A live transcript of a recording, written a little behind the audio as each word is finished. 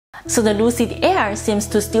so the Lucid Air seems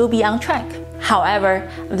to still be on track. However,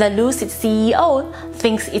 the Lucid CEO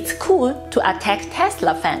thinks it's cool to attack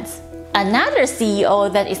Tesla fans. Another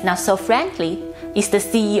CEO that is not so friendly is the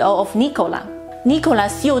CEO of Nikola. Nikola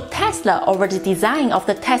sued Tesla over the design of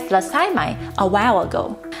the Tesla Semi a while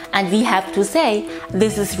ago. And we have to say,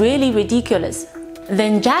 this is really ridiculous.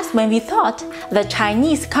 Then just when we thought the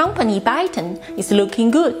Chinese company Byton is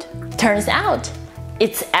looking good, turns out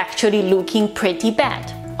it's actually looking pretty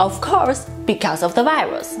bad. Of course, because of the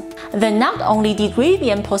virus. Then not only did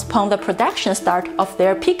Rivian postpone the production start of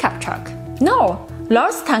their pickup truck. No,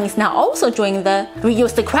 Lordstown is now also joining the "we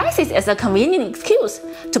use the crisis as a convenient excuse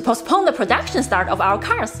to postpone the production start of our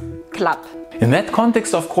cars" club. In that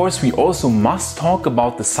context, of course, we also must talk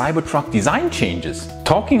about the Cybertruck design changes.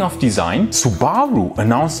 Talking of design, Subaru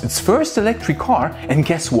announced its first electric car, and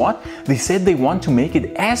guess what? They said they want to make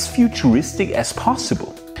it as futuristic as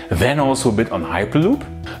possible. Then also a bit on Hyperloop.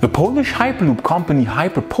 The Polish Hyperloop company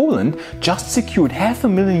Hyper Poland just secured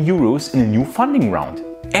 €500,000 in a new funding round.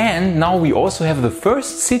 And now we also have the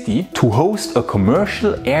first city to host a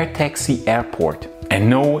commercial air taxi airport. And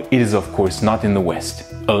no, it is of course not in the West.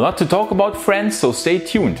 A lot to talk about, friends, so stay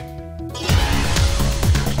tuned.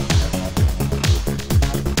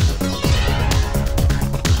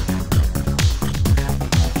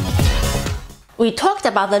 We talked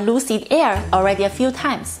about the Lucid Air already a few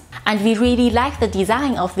times, and we really like the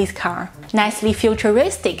design of this car. Nicely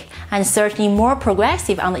futuristic and certainly more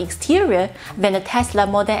progressive on the exterior than the Tesla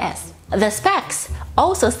Model S. The specs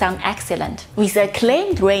also sound excellent, with a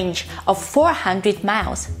claimed range of 400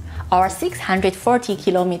 miles or 640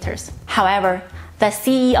 kilometers. However, the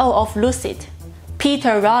CEO of Lucid,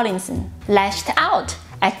 Peter Rawlinson, lashed out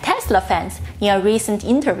at Tesla fans in a recent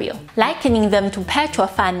interview, likening them to petrol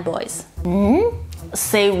fanboys.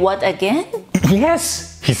 Say what again?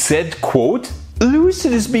 Yes, he said, quote,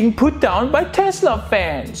 "Lucid is being put down by Tesla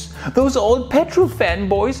fans. Those old petrol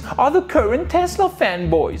fanboys are the current Tesla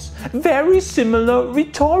fanboys. Very similar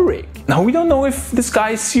rhetoric." Now we don't know if this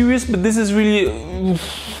guy is serious, but this is really...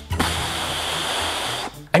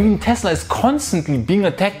 I mean, Tesla is constantly being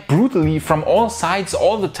attacked brutally from all sides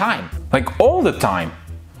all the time. Like all the time.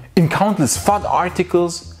 In countless FUD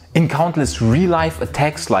articles, in countless real-life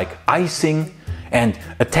attacks like icing and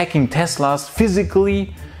attacking Teslas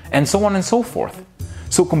physically, and so on and so forth.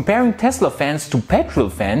 So comparing Tesla fans to petrol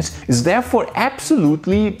fans is therefore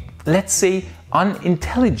absolutely, let's say,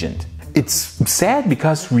 unintelligent. It's sad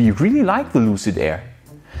because we really like the Lucid Air.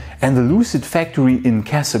 And the Lucid factory in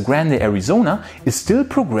Casa Grande, Arizona is still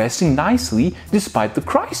progressing nicely despite the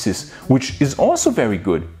crisis, which is also very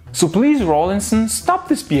good. So please, Rawlinson, stop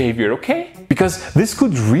this behavior, okay? Because this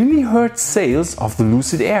could really hurt sales of the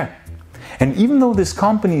Lucid Air. And even though this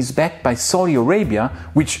company is backed by Saudi Arabia,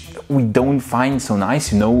 which we don't find so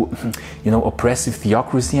nice, you know, oppressive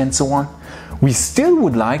theocracy and so on, we still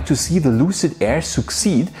would like to see the Lucid Air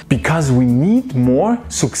succeed because we need more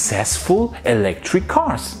successful electric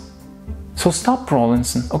cars. So stop,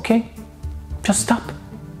 Rawlinson, okay? Just stop.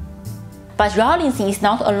 But Rawlinson is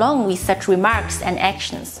not alone with such remarks and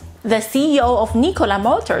actions. The CEO of Nikola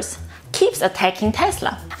Motors keeps attacking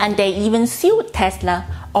Tesla, and they even sued Tesla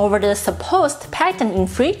over the supposed patent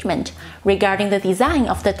infringement regarding the design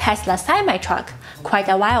of the Tesla Cybertruck quite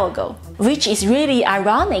a while ago, which is really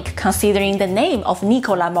ironic considering the name of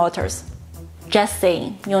Nikola Motors. Just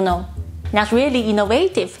saying, you know, not really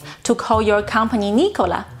innovative to call your company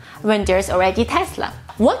Nikola when there's already Tesla.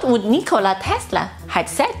 What would Nikola Tesla have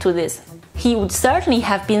said to this? He would certainly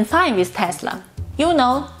have been fine with Tesla. You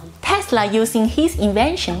know, Tesla using his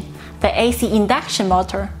invention, the AC induction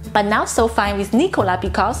motor, but not so fine with Nikola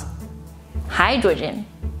because hydrogen.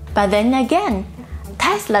 But then again,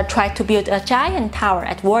 Tesla tried to build a giant tower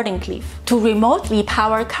at Wardenclyffe to remotely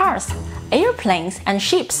power cars, airplanes and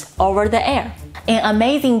ships over the air. An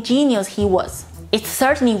amazing genius he was. It's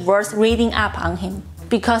certainly worth reading up on him,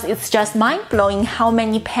 because it's just mind-blowing how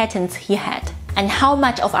many patents he had and how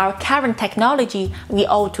much of our current technology we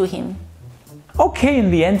owe to him. Okay, in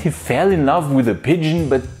the end he fell in love with a pigeon,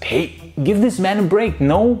 but hey, give this man a break,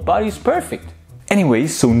 nobody's perfect. Anyway,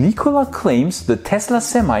 so Nikola claims the Tesla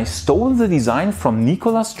Semi stole the design from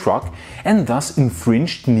Nikola's truck and thus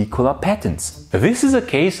infringed Nikola patents. This is a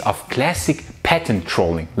case of classic patent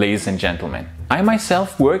trolling, ladies and gentlemen. I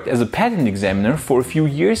myself worked as a patent examiner for a few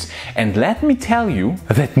years, and let me tell you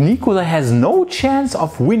that Nikola has no chance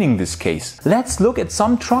of winning this case. Let's look at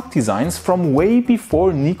some truck designs from way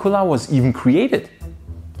before Nikola was even created.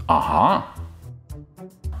 Aha!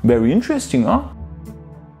 Very interesting, huh?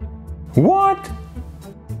 What?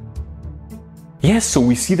 Yes, so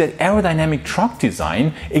we see that aerodynamic truck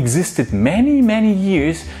design existed many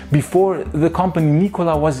years before the company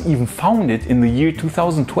Nikola was even founded in the year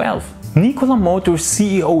 2012. Nikola Motor's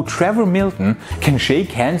CEO Trevor Milton can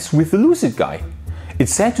shake hands with the Lucid guy.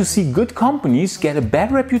 It's sad to see good companies get a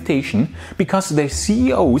bad reputation because their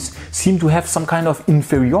CEOs seem to have some kind of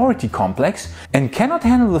inferiority complex and cannot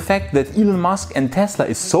handle the fact that Elon Musk and Tesla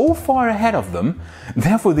is so far ahead of them,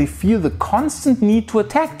 therefore they feel the constant need to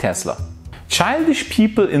attack Tesla. Childish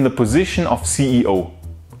people in the position of CEO.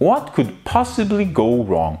 What could possibly go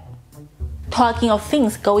wrong? Talking of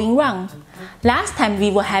things going wrong, last time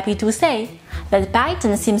we were happy to say that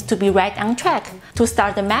Byton seems to be right on track to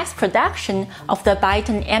start the mass production of the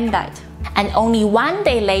Byton M-Byte. And only 1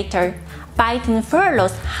 day later, Byton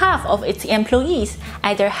furloughs half of its employees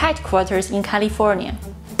at their headquarters in California.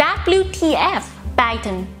 WTF,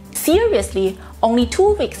 Byton! Seriously, only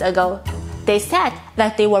 2 weeks ago, they said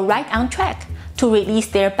that they were right on track to release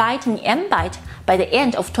their Byton M-Byte by the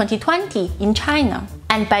end of 2020 in China,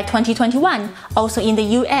 and by 2021 also in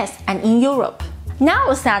the US and in Europe.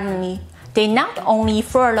 Now suddenly, they not only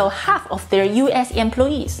furlough half of their US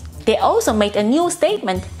employees, they also made a new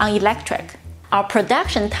statement on electric. Our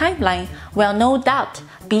production timeline will no doubt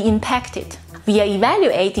be impacted. We are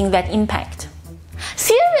evaluating that impact.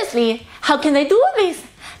 Seriously, how can they do this?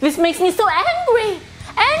 This makes me so angry!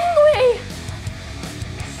 Angry!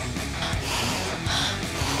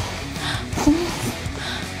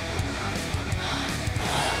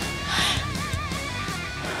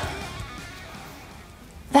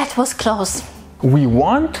 That was close. We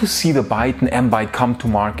want to see the Byton M-Byte come to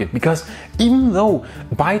market because even though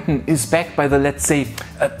Byton is backed by the, let's say,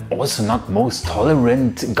 also not most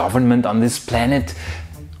tolerant government on this planet,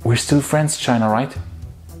 we're still friends, China, right?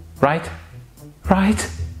 Right? Right?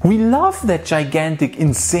 We love that gigantic,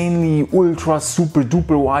 insanely ultra super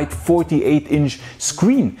duper wide 48-inch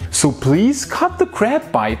screen. So please cut the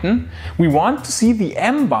crap, Byton. We want to see the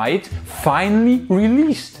M-Byte finally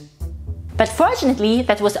released. But fortunately,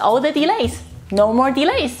 that was all the delays. No more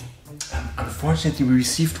delays. Unfortunately, we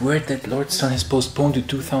received word that Lordstown has postponed to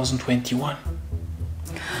 2021.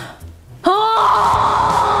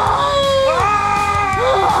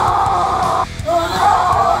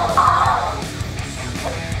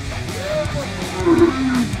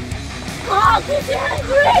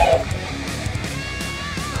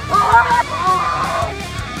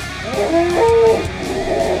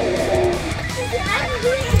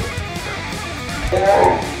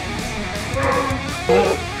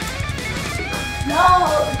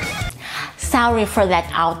 Sorry for that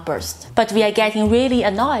outburst, but we are getting really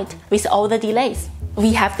annoyed with all the delays.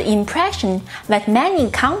 We have the impression that many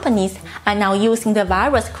companies are now using the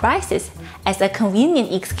virus crisis as a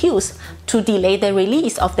convenient excuse to delay the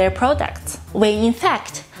release of their products, when in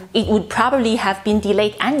fact, it would probably have been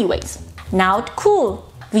delayed anyways. Not cool!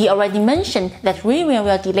 We already mentioned that Rivian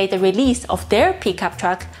will delay the release of their pickup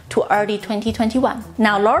truck to early 2021.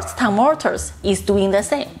 Now Lordstown Motors is doing the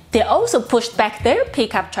same. They also pushed back their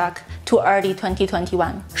pickup truck to early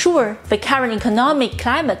 2021. Sure, the current economic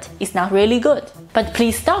climate is not really good, but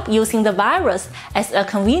please stop using the virus as a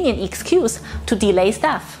convenient excuse to delay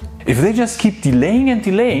stuff. If they just keep delaying and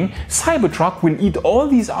delaying, Cybertruck will eat all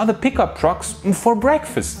these other pickup trucks for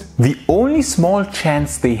breakfast. The only small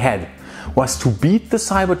chance they had was to beat the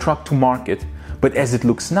Cybertruck to market, but as it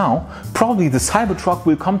looks now, probably the Cybertruck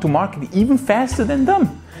will come to market even faster than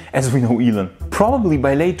them. As we know, Elon, probably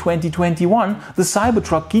by late 2021, the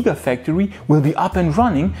Cybertruck Gigafactory will be up and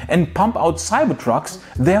running and pump out Cybertrucks,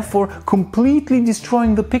 therefore completely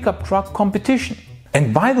destroying the pickup truck competition.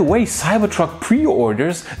 And by the way, Cybertruck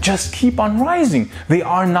pre-orders just keep on rising. They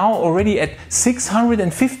are now already at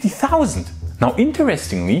 650,000. Now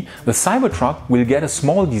interestingly, the Cybertruck will get a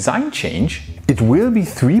small design change. It will be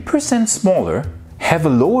 3% smaller, have a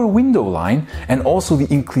lower window line, and also the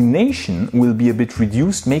inclination will be a bit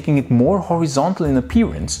reduced, making it more horizontal in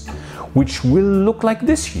appearance, which will look like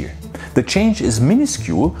this here. The change is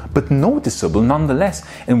minuscule but noticeable nonetheless,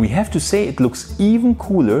 and we have to say it looks even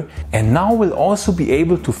cooler and now will also be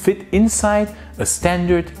able to fit inside a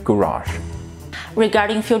standard garage.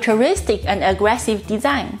 Regarding futuristic and aggressive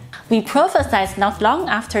design, we prophesied not long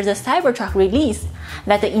after the Cybertruck release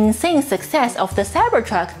that the insane success of the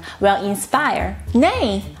Cybertruck will inspire,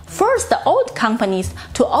 nay, force the old companies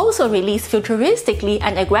to also release futuristically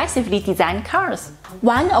and aggressively designed cars.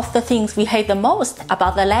 One of the things we hate the most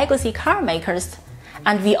about the legacy car makers,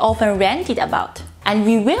 and we often ranted about, and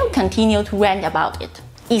we will continue to rant about it,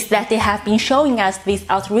 is that they have been showing us these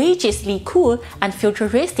outrageously cool and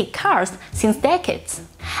futuristic cars since decades.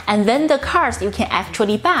 And then the cars you can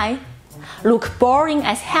actually buy look boring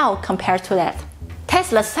as hell compared to that.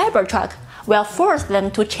 Tesla Cybertruck will force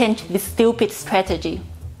them to change this stupid strategy.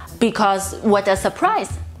 Because what a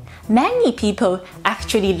surprise! Many people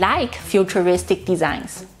actually like futuristic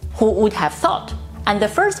designs. Who would have thought? And the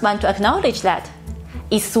first one to acknowledge that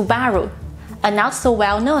is Subaru, a not so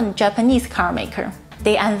well-known Japanese car maker.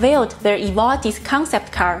 They unveiled their Evoltis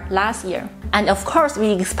concept car last year. And of course,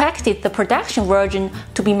 we expected the production version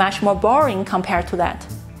to be much more boring compared to that.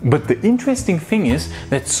 But the interesting thing is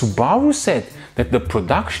that Subaru said that the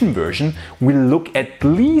production version will look at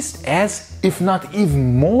least as, if not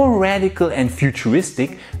even more radical and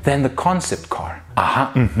futuristic than the concept car.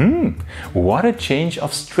 What a change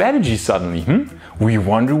of strategy suddenly, We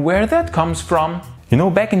wonder where that comes from. You know,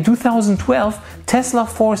 back in 2012, Tesla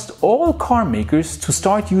forced all car makers to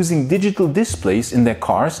start using digital displays in their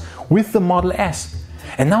cars with the Model S.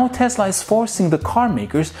 And now Tesla is forcing the car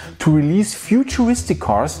makers to release futuristic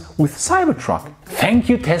cars with Cybertruck. Thank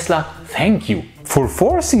you, Tesla, thank you. For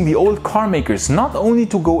forcing the old car makers not only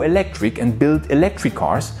to go electric and build electric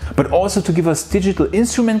cars, but also to give us digital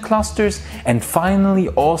instrument clusters and finally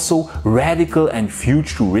also radical and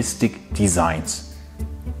futuristic designs.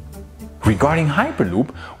 Regarding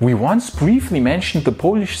Hyperloop, we once briefly mentioned the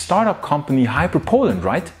Polish startup company Hyperpoland,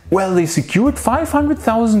 right? Well, they secured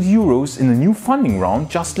 500,000 euros in a new funding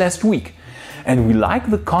round just last week. And we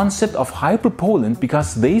like the concept of Hyperpoland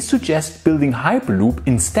because they suggest building Hyperloop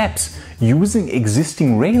in steps using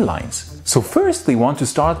existing rail lines. So first they want to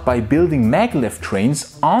start by building maglev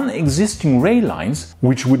trains on existing rail lines,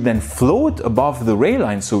 which would then float above the rail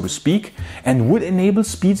line, so to speak, and would enable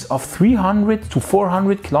speeds of 300 to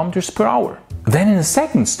 400 kilometers per hour. Then in a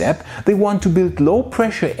second step, they want to build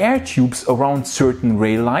low-pressure air tubes around certain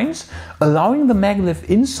rail lines, allowing the maglev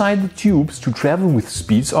inside the tubes to travel with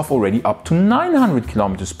speeds of already up to 900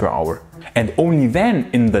 kilometers per hour. And only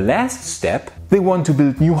then, in the last step, they want to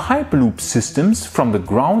build new Hyperloop systems from the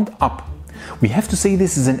ground up. We have to say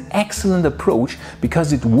this is an excellent approach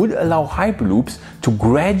because it would allow Hyperloops to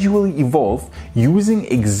gradually evolve using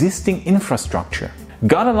existing infrastructure.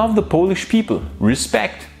 Gotta love the Polish people.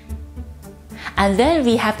 Respect! And then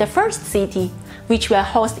we have the first city, which will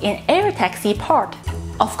host an air taxi port.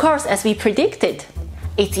 Of course, as we predicted,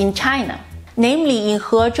 it's in China, namely in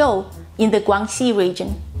Hezhou in the Guangxi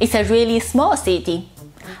region. It's a really small city,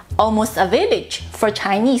 almost a village for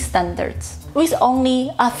Chinese standards, with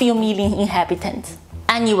only a few million inhabitants.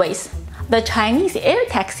 Anyways, the Chinese air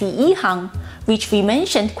taxi Yihang, which we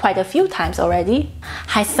mentioned quite a few times already,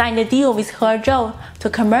 has signed a deal with Hezhou to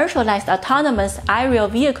commercialize autonomous aerial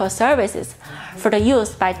vehicle services for the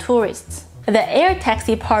use by tourists. The air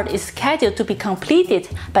taxi port is scheduled to be completed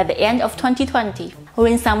by the end of 2020,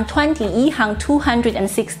 when some 20 Yihang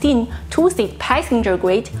 216 two-seat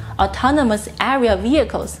passenger-grade autonomous aerial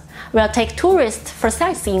vehicles will take tourists for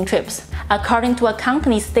sightseeing trips, according to a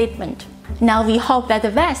company statement. Now we hope that the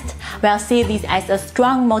West will see this as a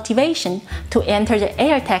strong motivation to enter the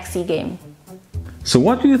air taxi game. So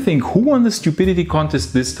what do you think? Who won the stupidity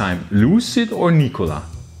contest this time, Lucid or Nikola?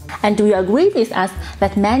 And do you agree with us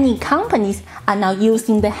that many companies are now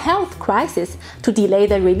using the health crisis to delay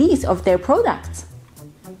the release of their products?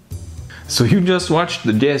 So you just watched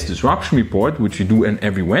the JS Disruption Report, which we do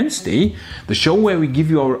every Wednesday, the show where we give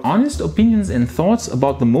you our honest opinions and thoughts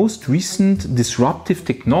about the most recent disruptive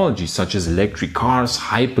technologies such as electric cars,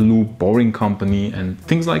 Hyperloop, Boring Company and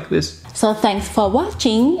things like this. So thanks for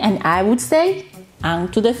watching, and I would say,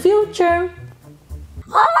 on to the future!